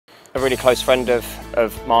a really close friend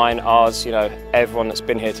of mine, ours. You know, everyone that's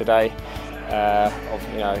been here today.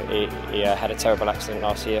 You know, he had a terrible accident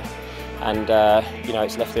last year, and you know,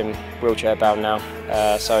 it's left him wheelchair bound now.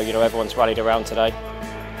 So you know, everyone's rallied around today.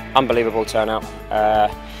 Unbelievable turnout.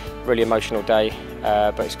 Really emotional day,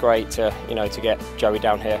 but it's great to to get Joey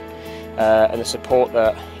down here, and the support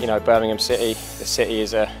that Birmingham City, the city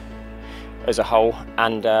as a whole,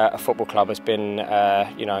 and a football club has been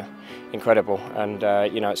incredible, and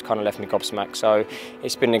it's kind of left me gobsmacked. So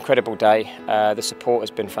it's been an incredible day. The support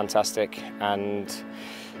has been fantastic, and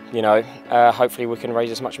hopefully we can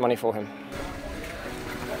raise as much money for him.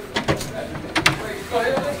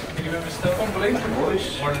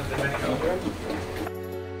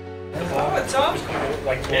 Tom?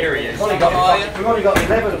 There he is. We've only got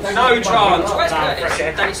 11. No chance. Where's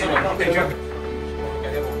Curtis?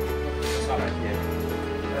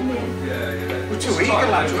 We're too eager,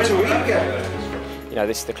 lads. We're too eager. You know,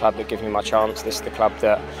 this is the club that gave me my chance. This is the club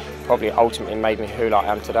that probably ultimately made me who I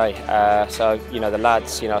am today. So, the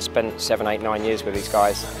lads, I spent 7, 8, 9 years with these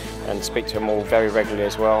guys and speak to them all very regularly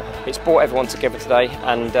as well. It's brought everyone together today,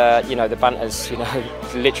 and the banter's,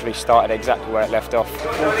 literally started exactly where it left off.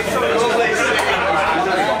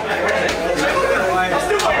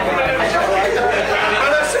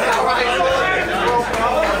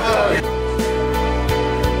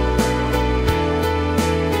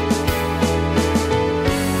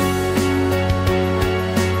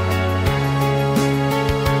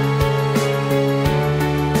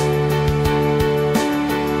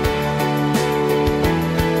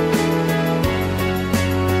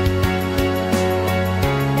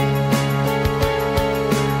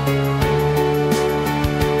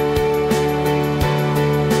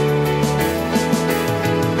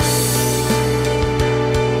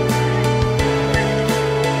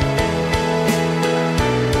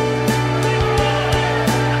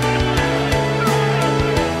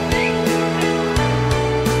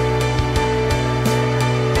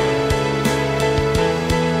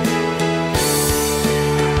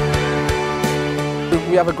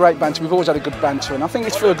 We have a great banter. We've always had a good banter, and I think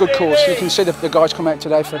it's for a good cause. You can see the guys come out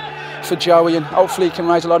today for Joey, and hopefully he can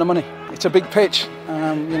raise a lot of money. It's a big pitch.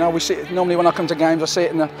 We see it normally when I come to games. I see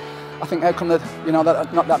it, and I think how come that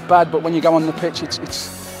that not that bad, but when you go on the pitch,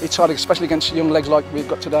 it's hard, especially against young legs like we've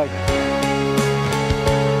got today.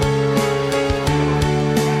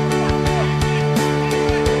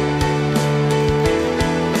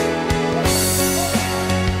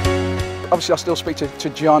 Obviously, I still speak to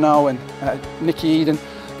Jono and Nicky Eden,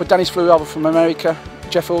 but Danny's flew over from America.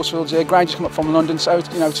 Jeff Horsfield's here. Granger's come up from London, so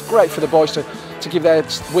it's great for the boys to give their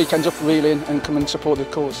weekends up really and come and support the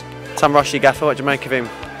cause. Sam Ross, your gaffer, what do you make of him?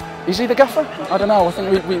 Is he the gaffer? I don't know. I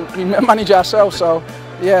think we manage ourselves, so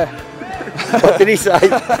yeah. What did he say?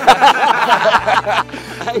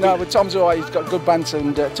 No, but Tom's all right. He's got good banter,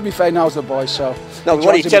 and to be fair, he knows the boys. So no,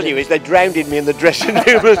 what he tell you is they drowned me in the dressing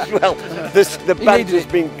room as well. The banter's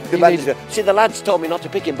been see, the lads told me not to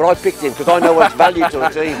pick him, but I picked him because I know what's value to a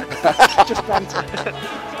team. Just banter.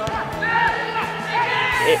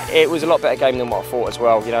 It was a lot better game than what I thought as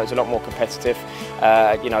well. It was a lot more competitive.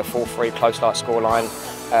 4-3, close light scoreline.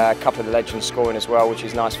 A couple of the legends scoring as well, which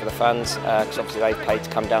is nice for the fans because obviously they've paid to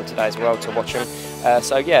come down today as well to watch them.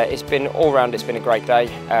 So yeah, it's been all round. It's been a great day.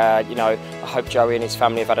 I hope Joey and his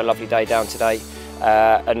family have had a lovely day down today,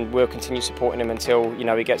 and we'll continue supporting him until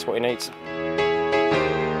he gets what he needs.